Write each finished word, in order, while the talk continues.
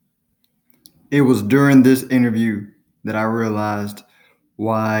It was during this interview that I realized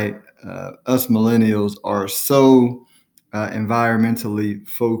why us millennials are so environmentally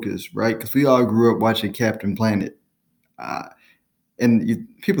focused, right? Because we all grew up watching Captain Planet. Uh,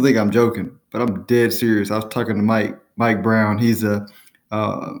 People think I'm joking, but I'm dead serious. I was talking to Mike Brown. He's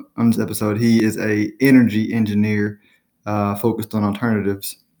on this episode. He is a energy engineer focused on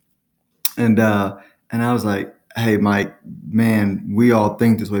alternatives, and uh, and I was like, hey, Mike, man, we all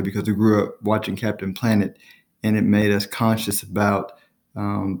think this way because we grew up watching Captain Planet, and it made us conscious about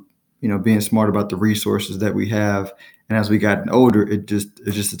um, being smart about the resources that we have. And as we gotten older, it just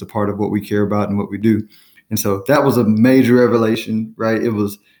is a part of what we care about and what we do. And so that was a major revelation, right? It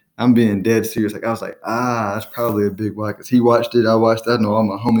was. I'm being dead serious. Like I was like, that's probably a big why because he watched it. I watched it. I know all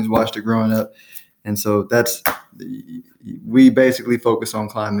my homies watched it growing up, and so that's we basically focus on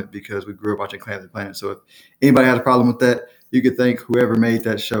climate because we grew up watching Climate Planet. So if anybody has a problem with that, you could thank whoever made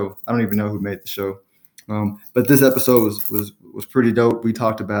that show. I don't even know who made the show, but this episode was pretty dope. We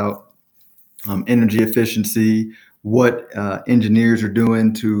talked about energy efficiency, what engineers are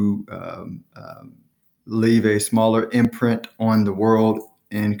doing to leave a smaller imprint on the world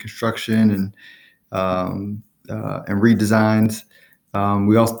in construction and redesigns.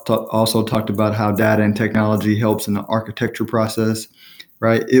 We also talked about how data and technology helps in the architecture process.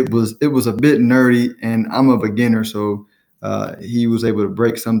 Right? It was a bit nerdy, and I'm a beginner, so he was able to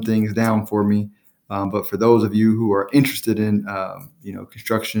break some things down for me. But for those of you who are interested in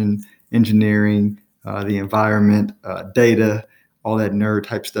construction, engineering, the environment, data, all that nerd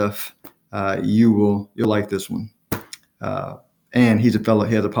type stuff, you'll like this one. Uh, and he's a fellow.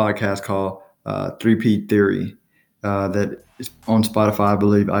 He has a podcast called 3P Theory that is on Spotify, I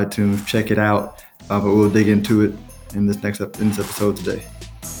believe, iTunes. Check it out. But we'll dig into it in this episode today.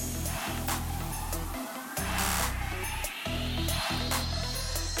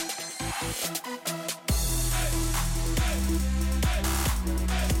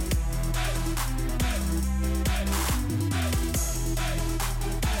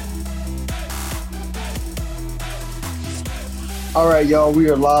 All right, y'all, we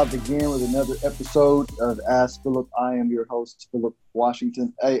are live again with another episode of Ask Philip. I am your host, Philip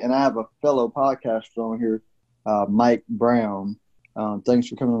Washington. Hey, and I have a fellow podcaster on here, Mike Brown. Thanks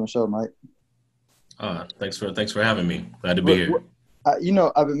for coming on the show, Mike. Thanks for having me. Glad to be here.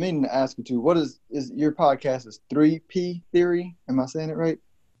 I've been meaning to ask you too. What is your podcast? Is 3P Theory? Am I saying it right?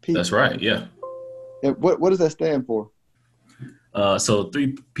 P? That's right. Yeah. What does that stand for? So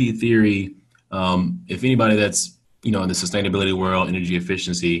 3P Theory. If anybody that's in the sustainability world, energy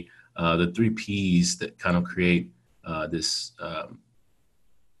efficiency, the 3Ps that kind of create this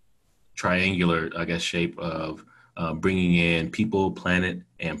triangular, I guess, shape of bringing in people, planet,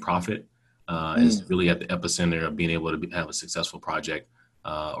 and profit is really at the epicenter of being able to have a successful project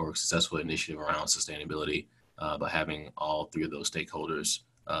or a successful initiative around sustainability by having all three of those stakeholders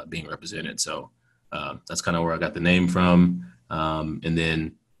being represented. So that's kind of where I got the name from. And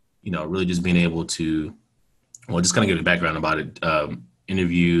then, really just being able to, just kind of give a background about it,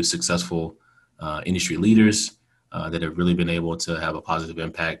 interview successful industry leaders that have really been able to have a positive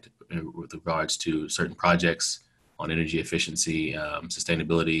impact with regards to certain projects on energy efficiency,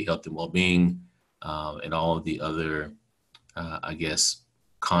 sustainability, health and well-being, and all of the other,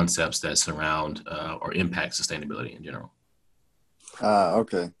 concepts that surround or impact sustainability in general.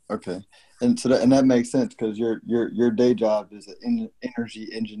 Okay. And so that makes sense because your day job is an energy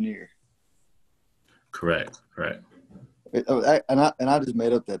engineer. Correct. And I just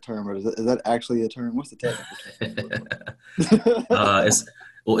made up that term. Or is that actually a term? What's the technical term?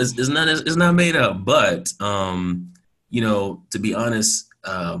 It's not made up, but to be honest,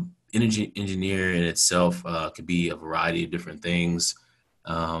 energy engineer in itself could be a variety of different things.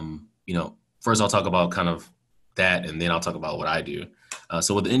 First I'll talk about kind of that, and then I'll talk about what I do.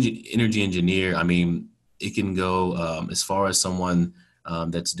 So with the energy engineer, I mean, it can go as far as someone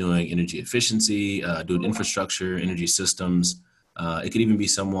that's doing energy efficiency, doing infrastructure, energy systems. It could even be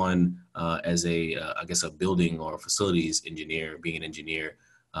someone as a building or facilities engineer, being an engineer,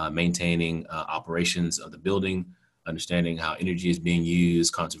 maintaining operations of the building, understanding how energy is being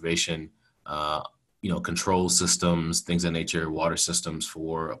used, conservation, control systems, things of that nature, water systems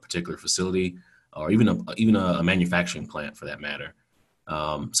for a particular facility, or even a manufacturing plant for that matter.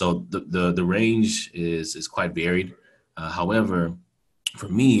 So the range is quite varied. However, for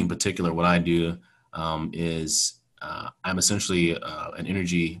me in particular, what I do is I'm essentially an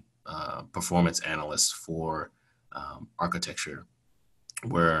energy performance analyst for architecture,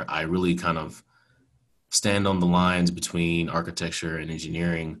 where I really kind of stand on the lines between architecture and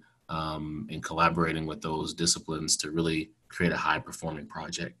engineering and collaborating with those disciplines to really create a high performing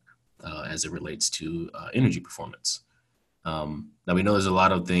project. as it relates to energy performance. Now we know there's a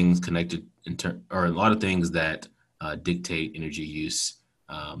lot of things connected or a lot of things that dictate energy use.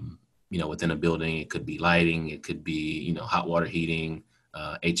 Within a building, it could be lighting, it could be hot water heating,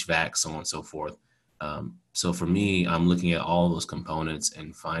 HVAC, so on and so forth. So for me, I'm looking at all those components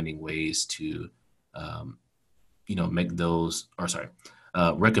and finding ways to, make those, or sorry,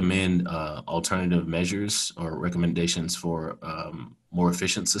 recommend alternative measures or recommendations for more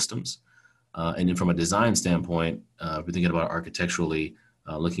efficient systems. And then from a design standpoint, if we're thinking about architecturally,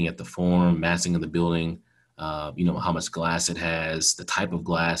 looking at the form, massing of the building, how much glass it has, the type of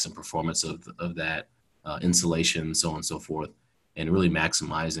glass and performance of that, insulation, so on and so forth, and really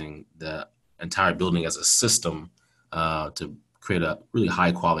maximizing the entire building as a system to create a really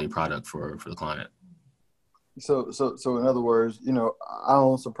high quality product for the client. So in other words, I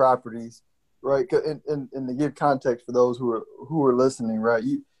own some properties, right? And to give context for those who are listening, right?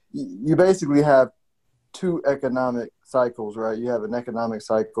 You basically have two economic cycles, right? You have an economic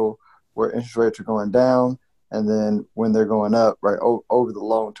cycle where interest rates are going down, and then when they're going up, right, over the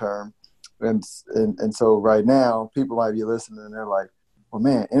long term. And so right now, people might be listening and they're like, well,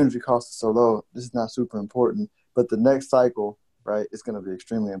 man, energy costs are so low. This is not super important. But the next cycle, right, is going to be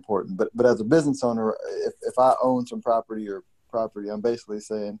extremely important. But as a business owner, if I own some property, I'm basically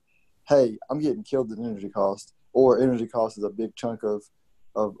saying, hey, I'm getting killed in energy costs, or energy costs is a big chunk of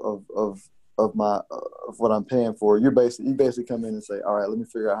what I'm paying for. You basically come in and say, all right, let me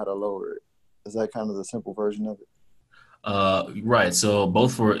figure out how to lower it. Is that kind of the simple version of it? Right. So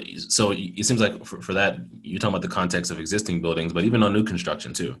it seems like for that, you're talking about the context of existing buildings, but even on new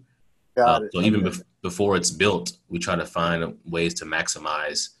construction too. Got it. So even before it's built, we try to find ways to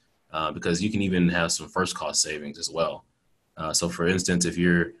maximize, because you can even have some first cost savings as well. So for instance, if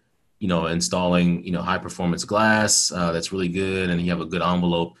you're, installing, high performance glass, that's really good, and you have a good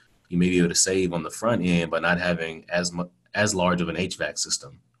envelope, you may be able to save on the front end, but not having as large of an HVAC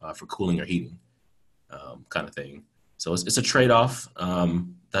system for cooling or heating, kind of thing. So it's a trade-off,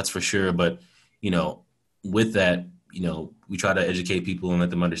 that's for sure. But, with that, we try to educate people and let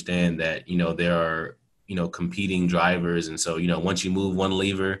them understand that, there are, competing drivers. And so, once you move one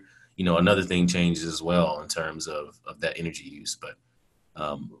lever, another thing changes as well in terms of that energy use. But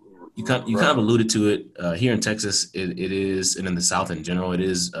you kind of alluded to it here in Texas. It is, and in the South in general, it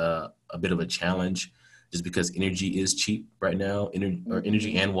is a bit of a challenge just because energy is cheap right now.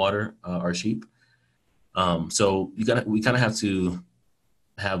 Energy and water are cheap. So we kind of have to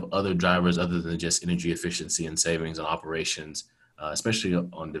have other drivers other than just energy efficiency and savings on operations, especially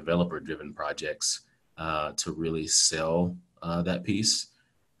on developer-driven projects, to really sell that piece.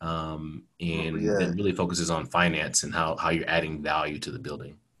 That really focuses on finance and how you're adding value to the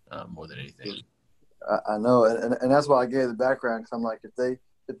building more than anything. I know, and that's why I gave the background, because I'm like,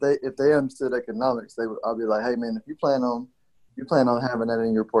 if they understood economics, I'll be like, hey man, if you plan on having that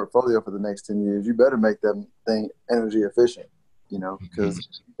in your portfolio for the next 10 years, you better make that thing energy efficient, because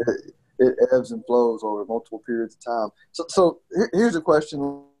it ebbs and flows over multiple periods of time. So here's a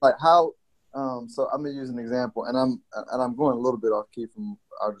question, like how, so I'm going to use an example, and I'm going a little bit off key from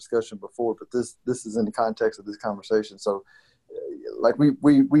our discussion before, but this is in the context of this conversation. So like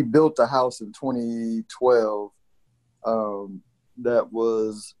we built a house in 2012 that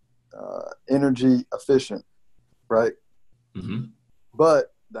was energy efficient, right? Mm-hmm.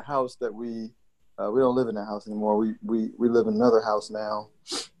 But the house that we don't live in that house anymore. We live in another house now,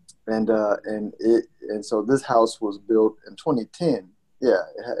 and so this house was built in 2010. Yeah,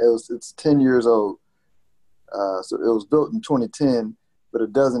 it's 10 years old. So it was built in 2010, but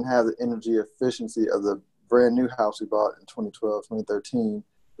it doesn't have the energy efficiency of the brand new house we bought in 2012, 2013.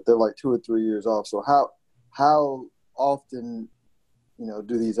 But they're like 2 or 3 years off. So how often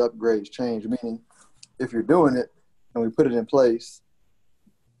do these upgrades change? Meaning, if you're doing it and we put it in place,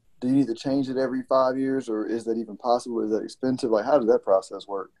 do you need to change it every 5 years, or is that even possible? Is that expensive? Like, how does that process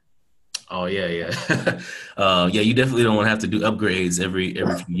work? Oh yeah. You definitely don't want to have to do upgrades every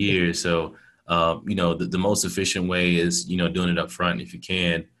few years. So, the most efficient way is, doing it up front if you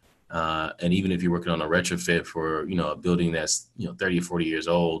can. And even if you're working on a retrofit for, a building that's, 30 or 40 years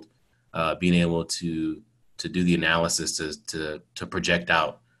old, being able to do the analysis to project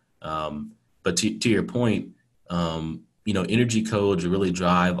out. But to your point, energy codes really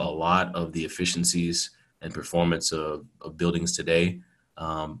drive a lot of the efficiencies and performance of buildings today.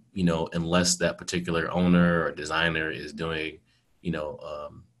 Unless that particular owner or designer is doing,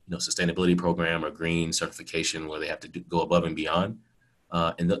 sustainability program or green certification where they have to go above and beyond.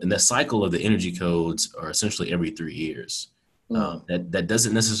 And the cycle of the energy codes are essentially every 3 years. That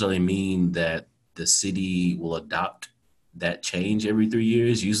doesn't necessarily mean that the city will adopt that change every 3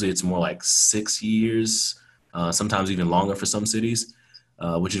 years. Usually it's more like 6 years, sometimes even longer for some cities,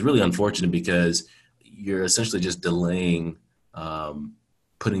 which is really unfortunate because you're essentially just delaying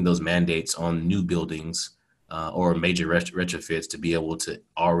putting those mandates on new buildings or major retrofits to be able to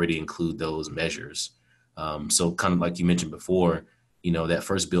already include those measures. So kind of like you mentioned before, that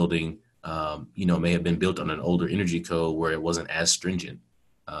first building, may have been built on an older energy code where it wasn't as stringent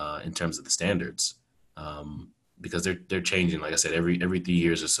in terms of the standards, because they're changing, like I said, every 3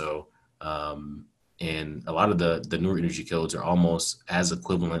 years or so. And a lot of the newer energy codes are almost as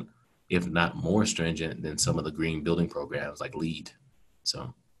equivalent, if not more stringent, than some of the green building programs like LEED.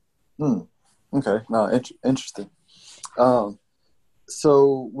 So, Hmm. Okay. No, interesting. Um,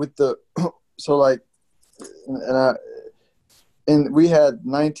 so with the so like and I and we had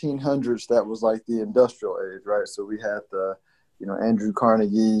 1900s, that was like the industrial age, right? So we had the Andrew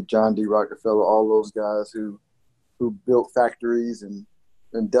Carnegie, John D. Rockefeller, all those guys who built factories and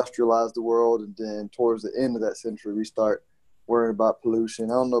industrialized the world. And then towards the end of that century, we start worrying about pollution.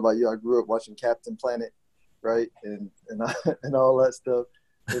 I don't know about you. I grew up watching Captain Planet, right, and and all that stuff.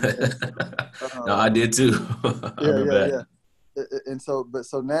 no, I did too. I Yeah, remember yeah, that. yeah. And so, but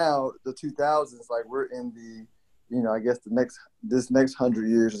so now the 2000s, like we're in the, I guess this next 100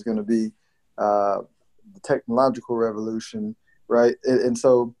 years is going to be the technological revolution, right? And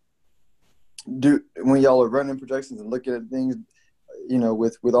so, when y'all are running projections and looking at things,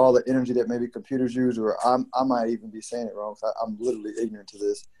 with all the energy that maybe computers use, or I might even be saying it wrong, so I'm literally ignorant to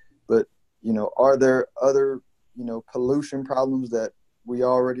this, but are there other pollution problems that we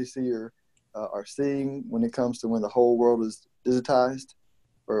already see or are seeing when it comes to when the whole world is digitized,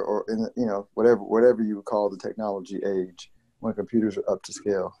 or in whatever you would call the technology age, when computers are up to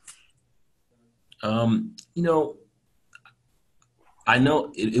scale? Um, you know, I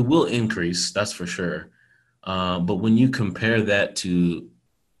know it will increase, that's for sure. But when you compare that to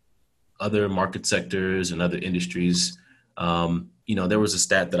other market sectors and other industries, there was a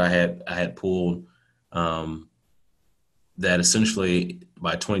stat that I had pulled, um, that essentially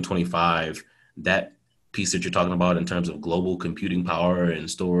by 2025, that piece that you're talking about in terms of global computing power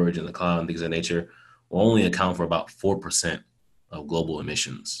and storage and the cloud and things of that nature will only account for about 4% of global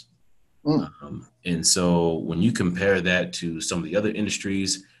emissions. Mm. And so when you compare that to some of the other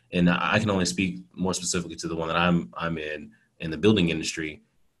industries, and I can only speak more specifically to the one that I'm in the building industry,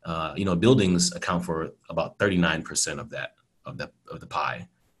 buildings account for about 39% of the pie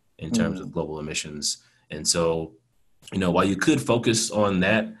in terms of Mm. global emissions. And so, while you could focus on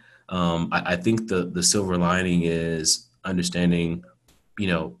that, I think the silver lining is understanding,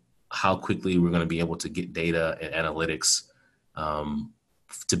 how quickly we're going to be able to get data and analytics,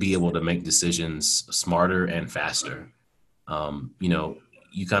 to be able to make decisions smarter and faster.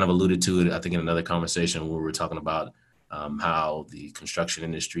 You kind of alluded to it, I think, in another conversation where we were talking about how the construction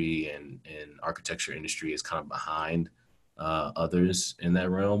industry and architecture industry is kind of behind others in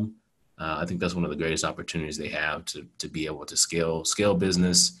that realm. I think that's one of the greatest opportunities they have to be able to scale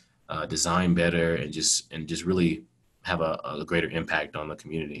business, design better, and just really have a greater impact on the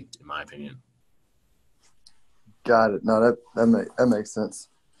community, in my opinion. Got it. No, that makes sense.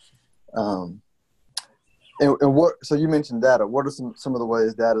 Um, and what? So you mentioned data. What are some of the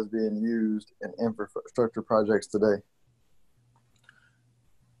ways data is being used in infrastructure projects today?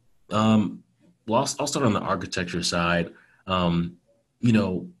 Well, I'll start on the architecture side. You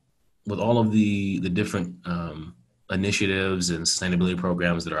know, with all of the different initiatives and sustainability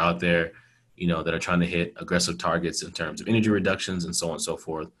programs that are out there, that are trying to hit aggressive targets in terms of energy reductions and so on and so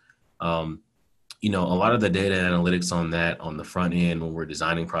forth. Um, a lot of the data analytics on that on the front end when we're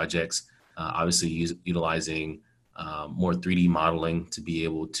designing projects, obviously utilizing more 3D modeling to be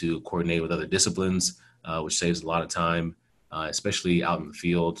able to coordinate with other disciplines, which saves a lot of time, especially out in the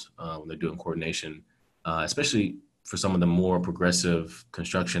field when they're doing coordination, especially for some of the more progressive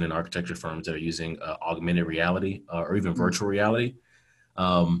construction and architecture firms that are using augmented reality or even virtual reality.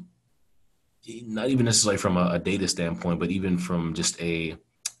 Um, Not even necessarily from a data standpoint, but even from just a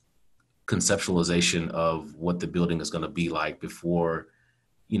conceptualization of what the building is going to be like before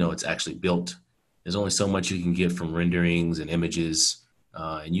it's actually built. There's only so much you can get from renderings and images,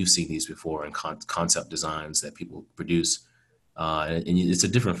 and you've seen these before in concept designs that people produce. And it's a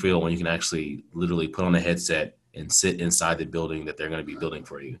different feel when you can actually literally put on a headset and sit inside the building that they're going to be building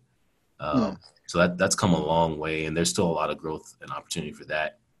for you. Mm. So that's come a long way, and there's still a lot of growth and opportunity for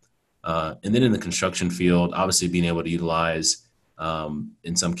that. And then in the construction field, obviously being able to utilize,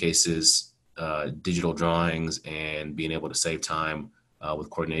 in some cases, digital drawings and being able to save time with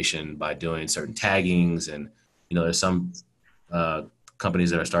coordination by doing certain taggings. And, there's some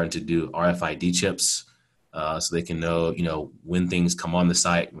companies that are starting to do RFID chips so they can know, when things come on the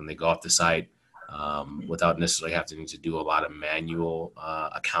site, when they go off the site, without necessarily having to do a lot of manual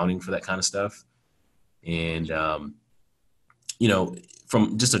accounting for that kind of stuff. And,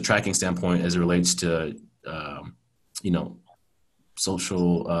 from just a tracking standpoint, as it relates to,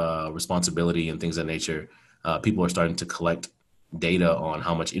 social responsibility and things of that nature, people are starting to collect data on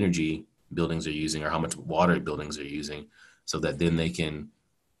how much energy buildings are using or how much water buildings are using, so that then they can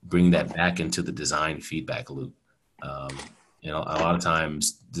bring that back into the design feedback loop. A lot of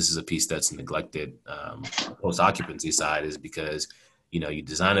times this is a piece that's neglected. Post-occupancy side is because, you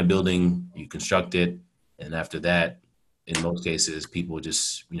design a building, you construct it, and after that, in most cases, people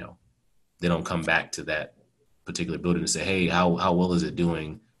just, they don't come back to that particular building to say, hey, how well is it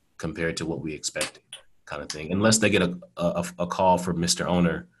doing compared to what we expected, kind of thing, unless they get a call from Mr.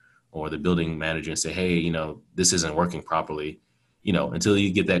 Owner or the building manager and say, hey, this isn't working properly. Until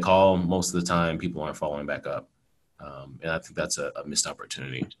you get that call, most of the time people aren't following back up. And I think that's a missed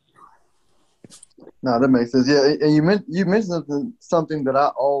opportunity. No, that makes sense. Yeah, and you mentioned something that I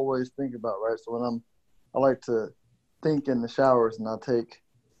always think about, right? So when I like to think in the showers, and I take,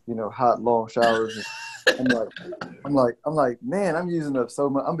 hot long showers. And I'm like, man, I'm using up so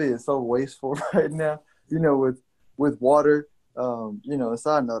much. I'm being so wasteful right now. With water. A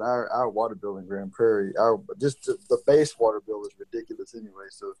side note, our water bill in Grand Prairie, the base water bill is ridiculous anyway,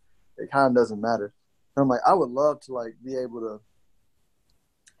 so it kind of doesn't matter. And I'm like, I would love to be able to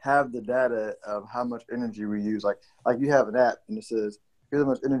have the data of how much energy we use. Like you have an app and it says, here's how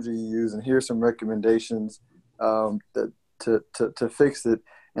much energy you use, and here's some recommendations that to fix it.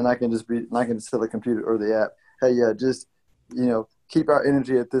 And I can just tell the computer or the app, hey, yeah, just keep our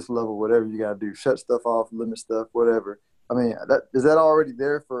energy at this level, whatever you got to do, shut stuff off, limit stuff, whatever. I mean, is that already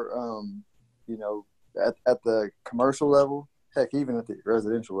there for, at the commercial level? Heck, even at the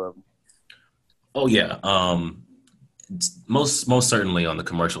residential level. Oh yeah, most certainly on the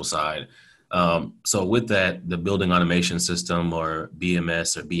commercial side. So with that, the building automation system, or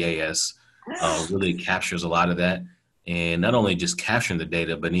BMS or BAS, really captures a lot of that, and not only just capturing the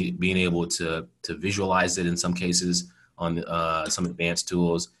data, but being able to visualize it in some cases on some advanced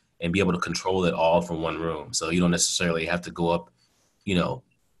tools, and be able to control it all from one room. So you don't necessarily have to go up,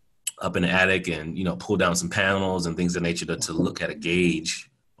 up in the attic and, pull down some panels and things of nature to look at a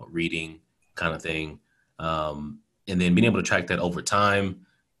gauge or reading kind of thing. And then being able to track that over time,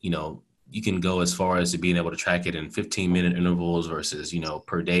 you can go as far as to being able to track it in 15-minute intervals versus,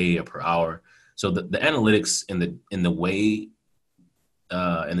 per day or per hour. So the analytics and the way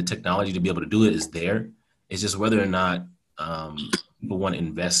and the technology to be able to do it is there. It's just whether or not people want to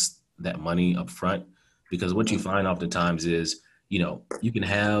invest that money up front, because what you find oftentimes is, you can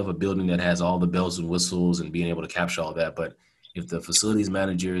have a building that has all the bells and whistles and being able to capture all that, but if the facilities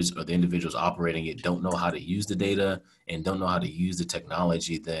managers or the individuals operating it don't know how to use the data and don't know how to use the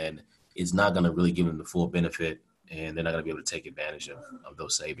technology, then it's not going to really give them the full benefit, and they're not going to be able to take advantage of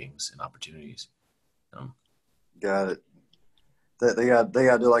those savings and opportunities. Got it. They got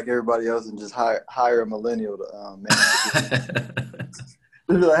to do like everybody else and just hire a millennial to manage it.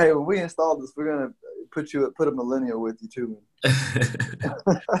 They'll be like, hey, when we install this, we're gonna put a millennial with you too.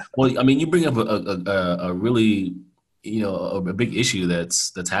 Well, I mean, you bring up a really, a big issue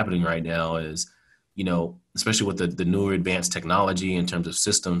that's happening right now is, especially with the newer advanced technology in terms of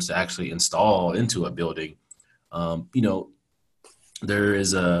systems to actually install into a building. There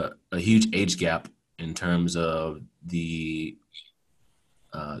is a huge age gap in terms of the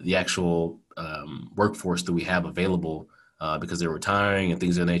actual workforce that we have available, because they're retiring and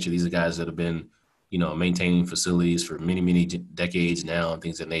things of that nature. These are guys that have been, maintaining facilities for many, many decades now and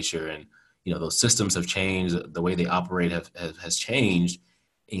things of that nature. And, those systems have changed. The way they operate has changed.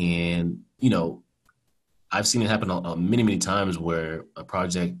 And, I've seen it happen many, many times where a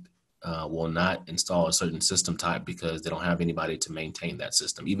project will not install a certain system type because they don't have anybody to maintain that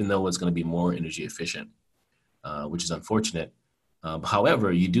system, even though it's going to be more energy efficient, which is unfortunate.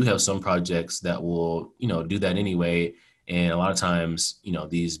 However, you do have some projects that will, do that anyway. And a lot of times,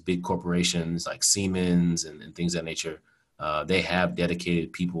 these big corporations like Siemens and things of that nature, they have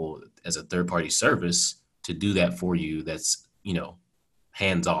dedicated people as a third-party service to do that for you. That's,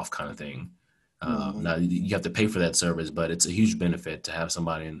 hands-off kind of thing. Now you have to pay for that service, but it's a huge benefit to have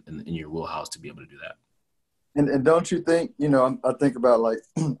somebody in your wheelhouse to be able to do that. And don't you think, I think about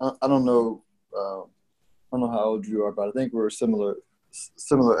I don't know how old you are, but I think we're similar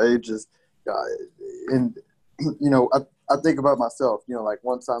ages. And, I think about myself,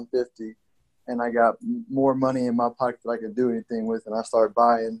 once I'm 50 and I got more money in my pocket that I can do anything with, and I start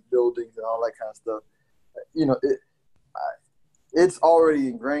buying buildings and all that kind of stuff, it's already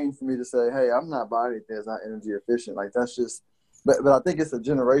ingrained for me to say, hey, I'm not buying anything that's not energy efficient. Like that's just, but I think it's a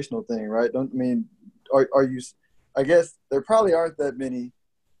generational thing, right? Don't I mean, are you? I guess there probably aren't that many,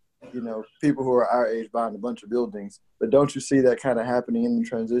 people who are our age buying a bunch of buildings, but don't you see that kind of happening in the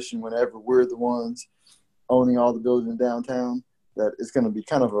transition whenever we're the ones owning all the buildings downtown? That it's going to be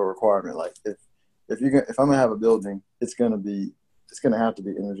kind of a requirement. Like if I'm gonna have a building, it's gonna have to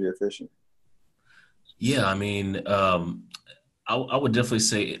be energy efficient. Yeah, I mean, I would definitely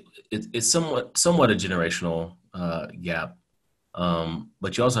say it's somewhat a generational gap.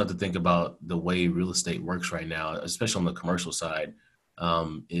 But you also have to think about the way real estate works right now, especially on the commercial side,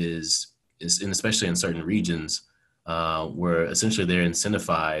 and especially in certain regions where essentially they're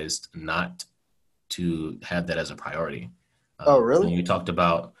incentivized not to have that as a priority. Oh, really? When we talked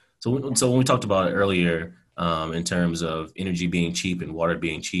about when we talked about it earlier in terms of energy being cheap and water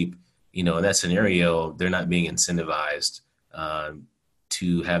being cheap, in that scenario, they're not being incentivized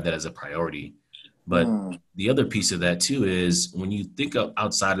to have that as a priority. But the other piece of that too is when you think of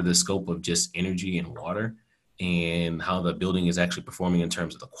outside of the scope of just energy and water and how the building is actually performing in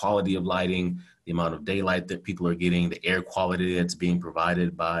terms of the quality of lighting, the amount of daylight that people are getting, the air quality that's being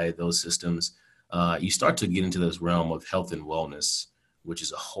provided by those systems, you start to get into this realm of health and wellness, which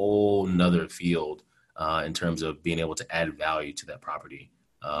is a whole nother field in terms of being able to add value to that property.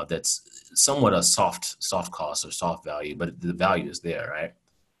 That's somewhat a soft cost or soft value, but the value is there, right?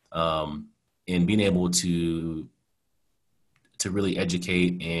 And being able to really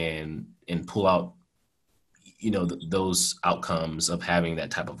educate and pull out, those outcomes of having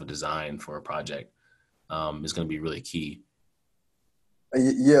that type of a design for a project is going to be really key.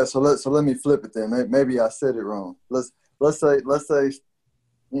 Yeah. So let me flip it then. Maybe I said it wrong. Let's say is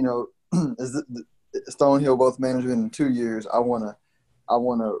Stonehill Wealth Management in 2 years. I wanna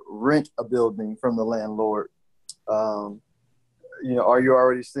rent a building from the landlord. Are you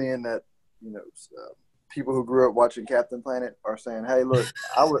already seeing that? People who grew up watching Captain Planet are saying, "Hey, look,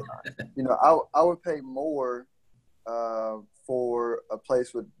 I would pay more for a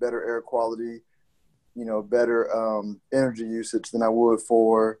place with better air quality, better energy usage than I would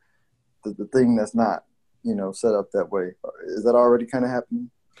for the thing that's not, set up that way." Is that already kind of happening?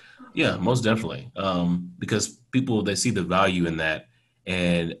 Yeah, most definitely. Because people, they see the value in that,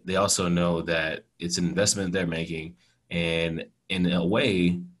 and they also know that it's an investment they're making, and in a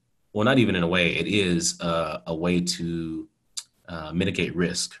way, well, not even in a way, it is a way to mitigate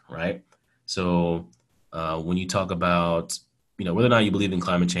risk, right? So when you talk about, whether or not you believe in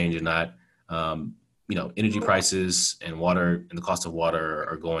climate change or not, energy prices and water and the cost of water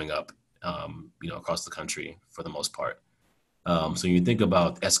are going up, across the country for the most part. So you think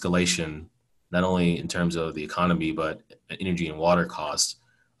about escalation, not only in terms of the economy, but energy and water costs,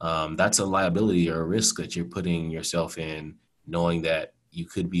 that's a liability or a risk that you're putting yourself in, knowing that you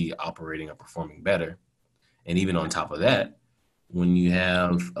could be operating or performing better. And even on top of that, when you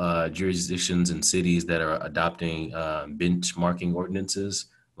have jurisdictions and cities that are adopting benchmarking ordinances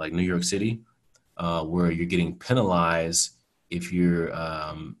like New York City, where you're getting penalized if you're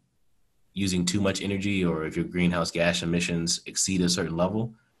using too much energy or if your greenhouse gas emissions exceed a certain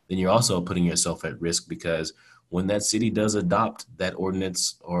level, then you're also putting yourself at risk, because when that city does adopt that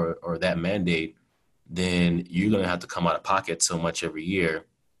ordinance or that mandate, then you're going to have to come out of pocket so much every year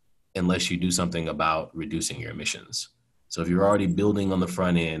unless you do something about reducing your emissions. So if you're already building on the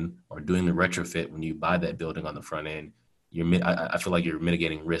front end or doing the retrofit when you buy that building on the front end, I feel like you're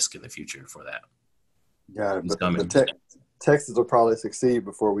mitigating risk in the future for that. Got it. But Texas will probably succeed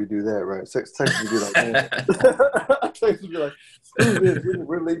before we do that, right? Texas will be like, Texas will be like, screw this,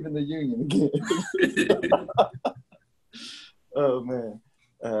 we're leaving the union again. Oh man.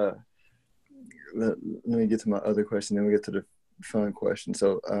 Let me get to my other question, then we get to the fun question.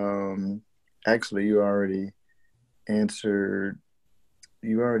 So actually you already answered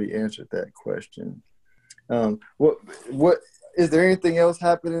that question. What is there anything else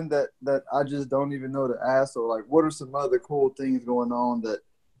happening that I just don't even know to ask? Or like, what are some other cool things going on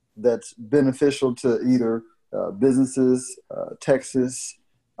that's beneficial to either businesses, Texas,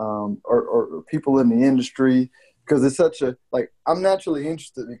 or people in the industry? Because it's such a, like, I'm naturally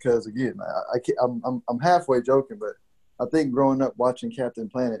interested because, again, I'm halfway joking, but I think growing up watching Captain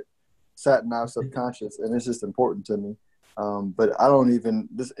Planet sat in my subconscious, and it's just important to me. But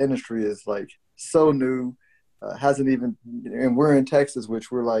this industry is like so new, hasn't even, and we're in Texas,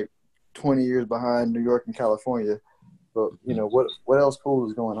 which we're like 20 years behind New York and California. But, what else cool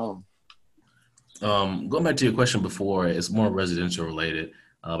is going on? Going back to your question before, it's more residential related,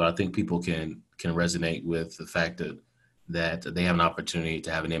 but I think people can resonate with the fact that they have an opportunity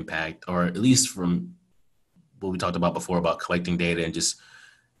to have an impact, or at least from what we talked about before about collecting data and just,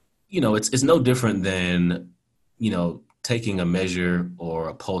 it's no different than, taking a measure or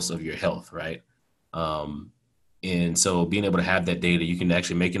a pulse of your health, right? And so being able to have that data, you can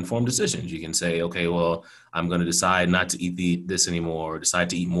actually make informed decisions. You can say, okay, well, I'm going to decide not to eat this anymore, or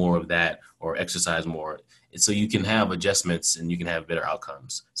decide to eat more of that, or exercise more. And so you can have adjustments and you can have better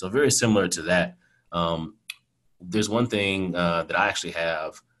outcomes. So very similar to that. There's one thing that I actually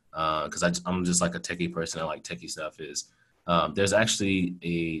have, because I'm just like a techie person. I like techie stuff is there's actually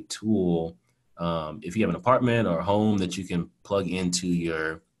a tool if you have an apartment or a home that you can plug into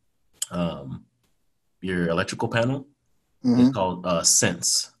your electrical panel. Mm-hmm. It's called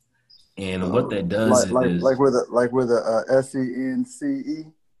Sense, and what that does is like with a SENCE.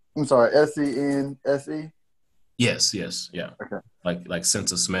 I'm sorry, SENSE. Yes, yeah. Okay. Like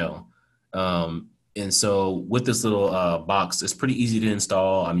sense of smell. And so with this little box, it's pretty easy to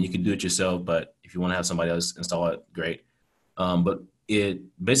install. I mean, you can do it yourself, but if you want to have somebody else install it, great. But it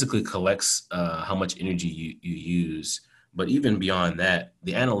basically collects how much energy you use. But even beyond that,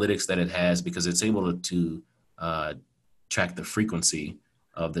 the analytics that it has, because it's able to track the frequency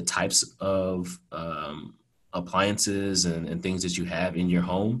of the types of appliances and things that you have in your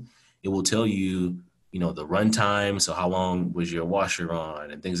home, it will tell you, the runtime. So how long was your washer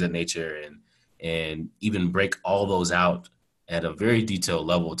on and things of that nature, and even break all those out at a very detailed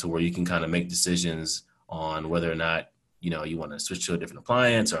level to where you can kind of make decisions on whether or not, you want to switch to a different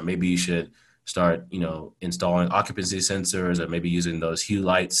appliance, or maybe you should start, installing occupancy sensors, or maybe using those Hue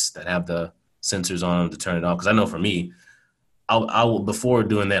lights that have the sensors on them to turn it off. Because I know for me, I will, before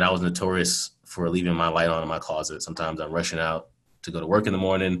doing that, I was notorious for leaving my light on in my closet. Sometimes I'm rushing out to go to work in the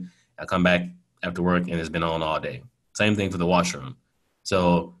morning. I come back after work and it's been on all day. Same thing for the washroom.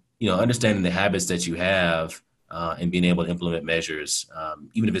 So, understanding the habits that you have and being able to implement measures,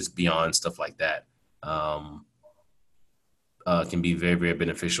 even if it's beyond stuff like that, can be very, very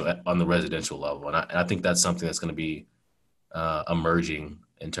beneficial on the residential level. And I think that's something that's going to be emerging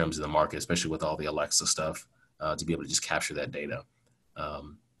in terms of the market, especially with all the Alexa stuff, to be able to just capture that data.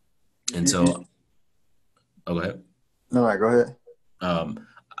 And so, go ahead. No, go ahead.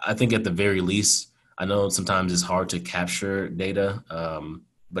 I think at the very least, I know sometimes it's hard to capture data,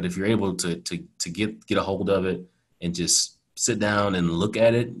 but if you're able to get a hold of it and just sit down and look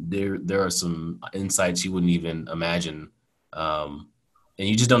at it, there are some insights you wouldn't even imagine, and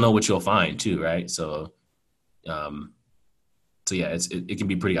you just don't know what you'll find too, right? So yeah, it can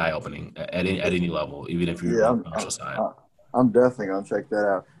be pretty eye opening at any level, even if you're on the commercial side. I'm definitely gonna check that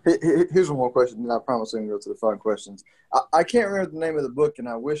out. Here's one more question, and I promise I'm gonna go to the fun questions. I can't remember the name of the book, and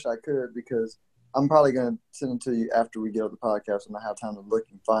I wish I could, because I'm probably gonna send it to you after we get off the podcast and I have time to look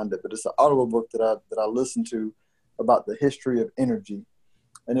and find it. But it's an Audible book that I listened to about the history of energy,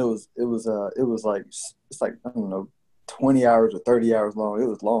 and it was like, it's like, I don't know, 20 hours or 30 hours long. It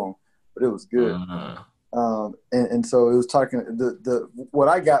was long, but it was good. And so it was talking what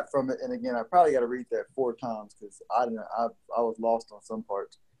I got from it. And again, I probably got to read that 4 times because I was lost on some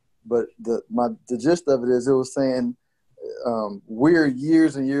parts, but the gist of it is, it was saying, we're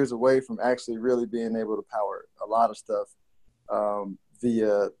years and years away from actually really being able to power a lot of stuff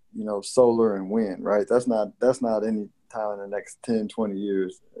via, solar and wind, right? That's not any time in the next 10, 20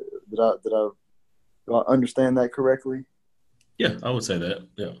 years. Do I understand that correctly? Yeah, I would say that.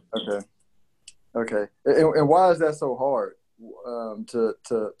 Yeah. Okay. And why is that so hard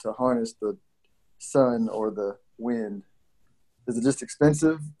to harness the sun or the wind? Is it just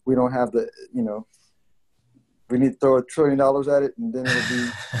expensive? We don't have we need to throw $1 trillion at it, and then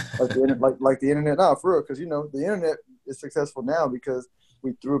it'll be like the internet. No, for real, because the internet is successful now because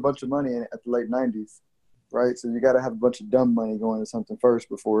we threw a bunch of money in it at the late 90s, right? So you got to have a bunch of dumb money going into something first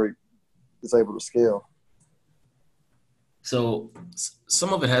before it's able to scale. So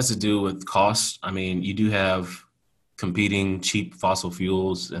some of it has to do with cost. I mean, you do have competing cheap fossil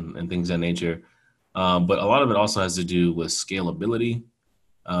fuels and things of that nature. But a lot of it also has to do with scalability.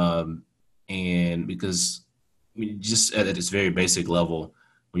 And because just at its very basic level,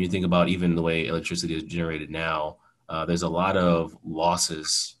 when you think about even the way electricity is generated now, there's a lot of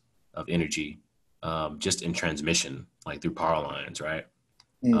losses of energy just in transmission, like through power lines, right?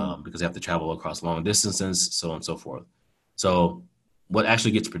 Because they have to travel across long distances, so on and so forth. So what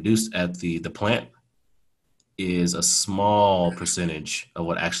actually gets produced at the plant is a small percentage of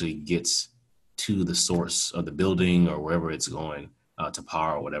what actually gets to the source of the building or wherever it's going to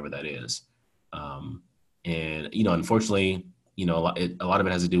power, or whatever that is. And, unfortunately, a lot of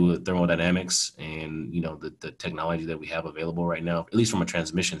it has to do with thermodynamics and, the technology that we have available right now, at least from a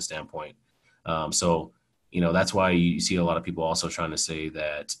transmission standpoint. So that's why you see a lot of people also trying to say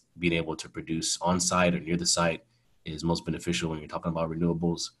that being able to produce on site or near the site is most beneficial when you're talking about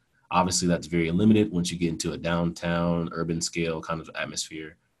renewables. Obviously, that's very limited once you get into a downtown urban scale kind of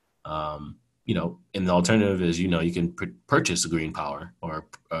atmosphere. And the alternative is, you can purchase green power or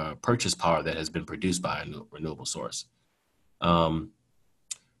purchase power that has been produced by a renewable source. A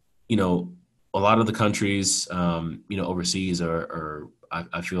lot of the countries, overseas are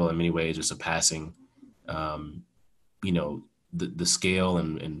I feel in many ways are surpassing, the scale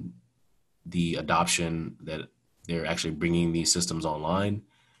and the adoption that they're actually bringing these systems online.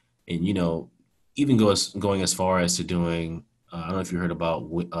 And, even going as far as to doing, I don't know if you heard about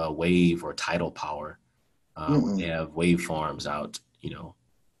wave or tidal power. They have wave farms out,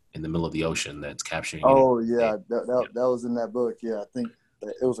 in the middle of the ocean that's capturing. Oh, yeah. That was in that book. Yeah, I think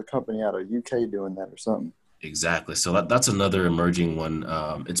it was a company out of UK doing that or something. Exactly. So that's another emerging one.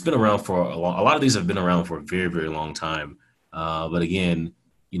 It's been around for a lot of these have been around for a very, very long time. But again,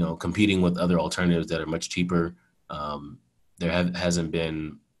 competing with other alternatives that are much cheaper, there hasn't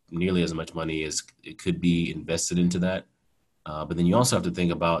been nearly as much money as it could be invested into that. But then you also have to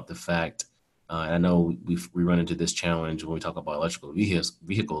think about the fact, and I know we run into this challenge when we talk about electrical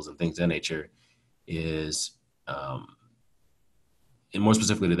vehicles and things of that nature, is, and more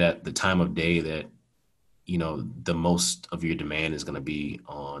specifically to that, the time of day that, the most of your demand is going to be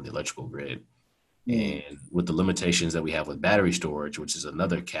on the electrical grid. And with the limitations that we have with battery storage, which is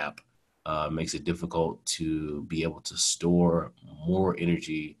another cap, makes it difficult to be able to store more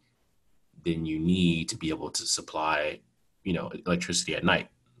energy than you need to be able to supply, electricity at night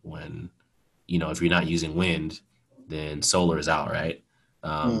when, if you're not using wind, then solar is out, right?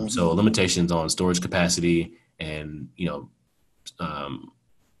 So limitations on storage capacity and,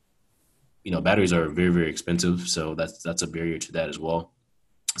 batteries are very, very expensive. So that's a barrier to that as well.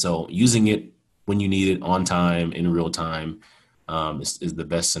 So using it when you need it on time, in real time, is the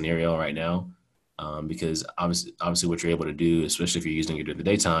best scenario right now. Because obviously what you're able to do, especially if you're using it during the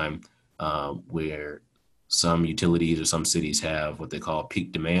daytime, where some utilities or some cities have what they call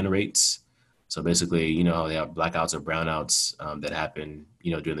peak demand rates. So basically, how they have blackouts or brownouts that happen,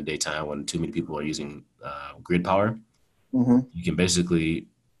 during the daytime when too many people are using grid power. You can basically,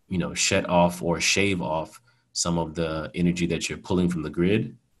 shut off or shave off some of the energy that you're pulling from the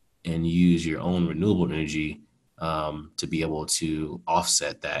grid and use your own renewable energy to be able to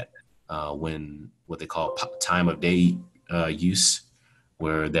offset that when what they call time of day use,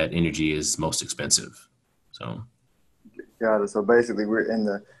 where that energy is most expensive. So, got it. So basically, we're in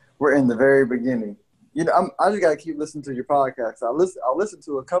the very beginning. I just gotta keep listening to your podcast. I listen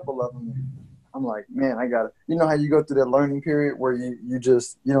to a couple of them. I'm like, man, I gotta. You know how you go through that learning period where you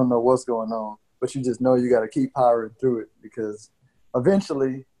don't know what's going on, but you just know you got to keep powering through it because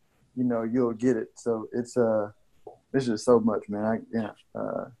eventually, you'll get it. So it's just so much, man.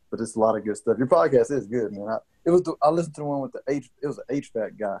 But it's a lot of good stuff. Your podcast is good, man. I listened to the one with it was an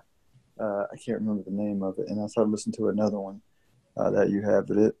HVAC guy. I can't remember the name of it, and I started listening to another one that you have.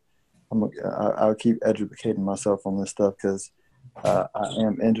 But I'll keep educating myself on this stuff because I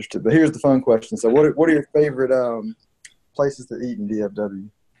am interested. But here's the fun question. So what are your favorite places to eat in DFW?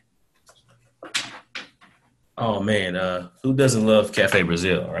 Oh man, who doesn't love Cafe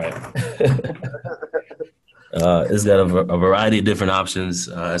Brazil, right? It's got a variety of different options.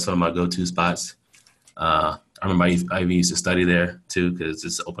 That's one of my go-to spots. I remember I even used to study there too because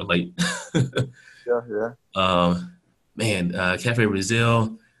it's open late. Yeah. Cafe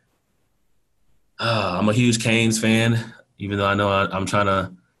Brazil. I'm a huge Cane's fan, even though I know I'm trying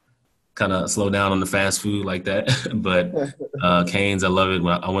to kind of slow down on the fast food like that. But Cane's, I love it.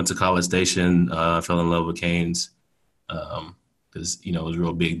 When I went to College Station, I fell in love with Cane's because it was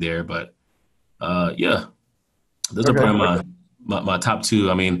real big there. But yeah, those are probably my top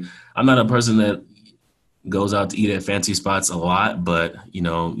two. I mean, I'm not a person that goes out to eat at fancy spots a lot, but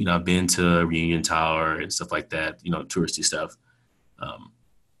I've been to Reunion Tower and stuff like that. Touristy stuff.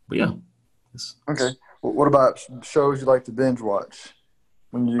 But yeah. Okay. Well, what about shows you like to binge watch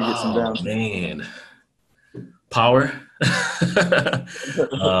when you get some downtime? Man, Power.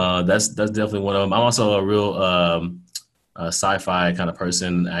 That's definitely one of them. I'm also a real sci-fi kind of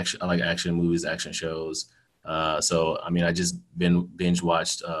person. I like action movies, action shows. So I mean, I just binge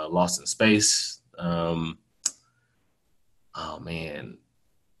watched Lost in Space. Oh man.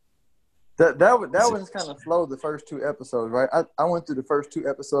 That was kind of slow the first two episodes, right? I went through the first two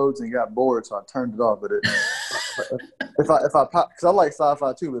episodes and got bored, so I turned it off. But if I pop, because I like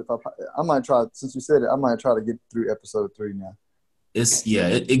sci-fi too, but I might try. Since you said it, I might try to get through episode 3 now.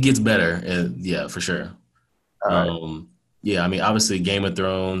 It gets better, yeah, for sure. Right. Yeah, I mean, obviously Game of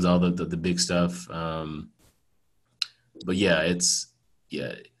Thrones, all the big stuff. but yeah,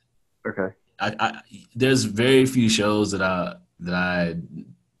 Okay. There's very few shows that I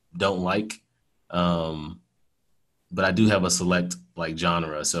don't like, but I do have a select like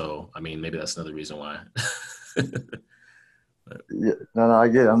genre. So I mean, maybe that's another reason why. Yeah, no, I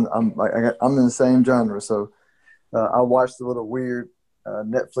get it. I'm in the same genre, so I watch the little weird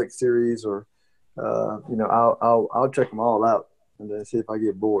Netflix series, or I'll check them all out and then see if I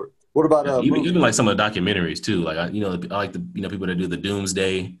get bored. What about movies? Even like some of the documentaries too. Like I like the people that do the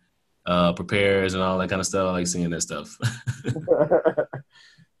Doomsday prepares and all that kind of stuff. I like seeing that stuff.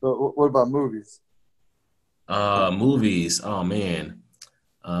 What about movies? Movies. Oh man.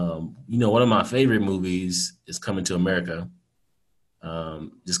 One of my favorite movies is Coming to America.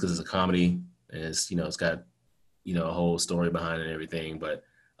 Just because it's a comedy and it's got a whole story behind it and everything. But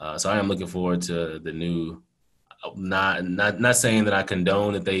so I am looking forward to the new. Not saying that I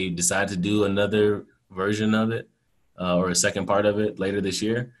condone that they decide to do another version of it or a second part of it later this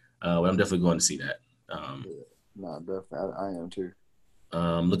year, but I'm definitely going to see that. No, definitely, I am too.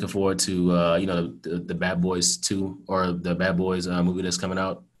 Looking forward to the Bad Boys 2 or the Bad Boys movie that's coming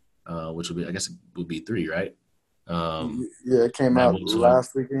out, which will be, I guess it would be 3, right? Yeah, it came Bad out Boys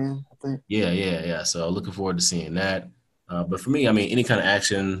last weekend, I think. Yeah. So looking forward to seeing that. But for me, I mean, any kind of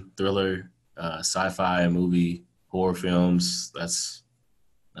action, thriller, sci-fi movie, horror films, that's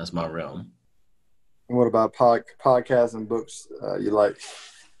my realm. And what about podcasts and books you like?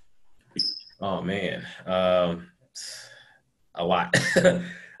 Oh man, a lot.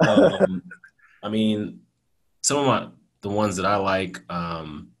 I mean, some of the ones that I like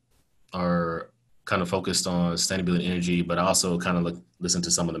are kind of focused on sustainability and energy, but I also kind of listen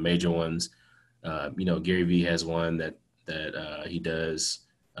to some of the major ones. Gary Vee has one that he does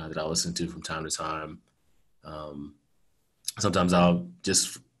that I listen to from time to time. Sometimes I'll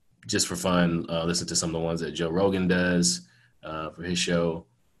just for fun listen to some of the ones that Joe Rogan does for his show.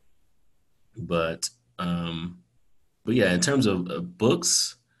 But yeah, in terms of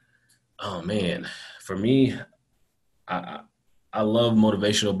books, oh man, for me, I love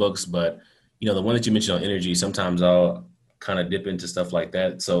motivational books, but the one that you mentioned on energy, sometimes I'll kind of dip into stuff like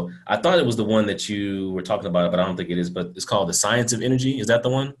that. So I thought it was the one that you were talking about, but I don't think it is. But it's called The Science of Energy. Is that the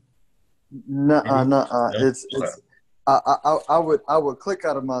one? No. It's Okay. I would click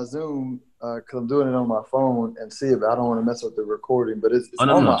out of my Zoom because I'm doing it on my phone and see it. I don't want to mess with the recording, but it's Oh,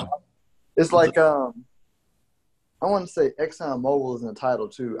 no, on no. my. It's like I want to say ExxonMobil is in the title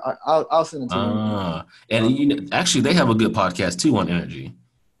too. I'll send it to you. And actually, they have a good podcast too on energy.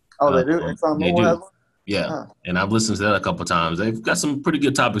 Oh, they do. They ExxonMobil has do. one? Yeah, Huh. and I've listened to that a couple of times. They've got some pretty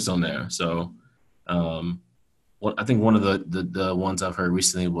good topics on there. So, I think one of the ones I've heard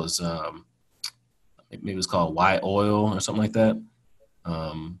recently was maybe it's called Why Oil or something like that.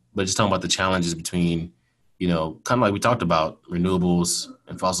 But just talking about the challenges between, kind of like we talked about renewables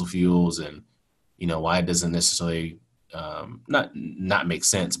and fossil fuels, and why it doesn't necessarily not make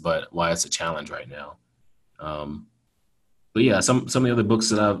sense, but why it's a challenge right now. But yeah, some of the other books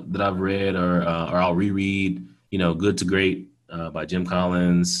that I've read or I'll reread, Good to Great by Jim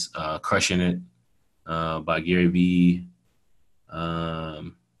Collins, Crushing It by Gary Vee.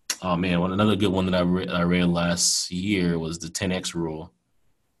 Oh man, another good one that I read last year was the 10X Rule.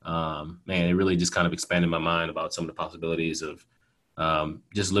 Man, it really just kind of expanded my mind about some of the possibilities of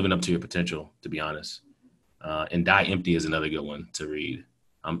just living up to your potential, to be honest. And Die Empty is another good one to read.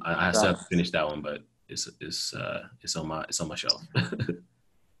 I still have to finish that one, but it's on my shelf.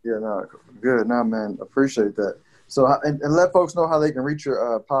 Yeah, no, good. No, man, appreciate that. So, and let folks know how they can reach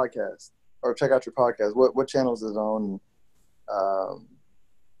your podcast or check out your podcast. What channels is it on?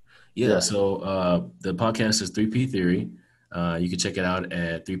 Yeah, so the podcast is 3P Theory. You can check it out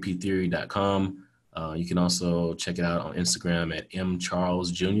at 3ptheory.com. You can also check it out on Instagram at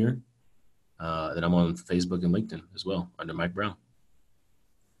mcharlesjr. Then I'm on Facebook and LinkedIn as well under Mike Brown.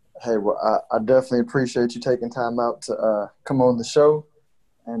 Hey, well, I definitely appreciate you taking time out to come on the show,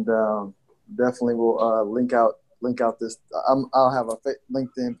 and definitely will link out this. I'll have a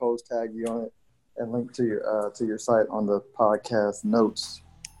LinkedIn post, tag you on it, and link to your site on the podcast notes.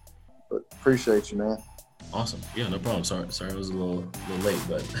 But appreciate you, man. Awesome. Yeah, no problem. Sorry I was a little late,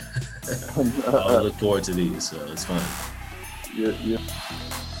 but I look forward to these. So it's fun. Yeah.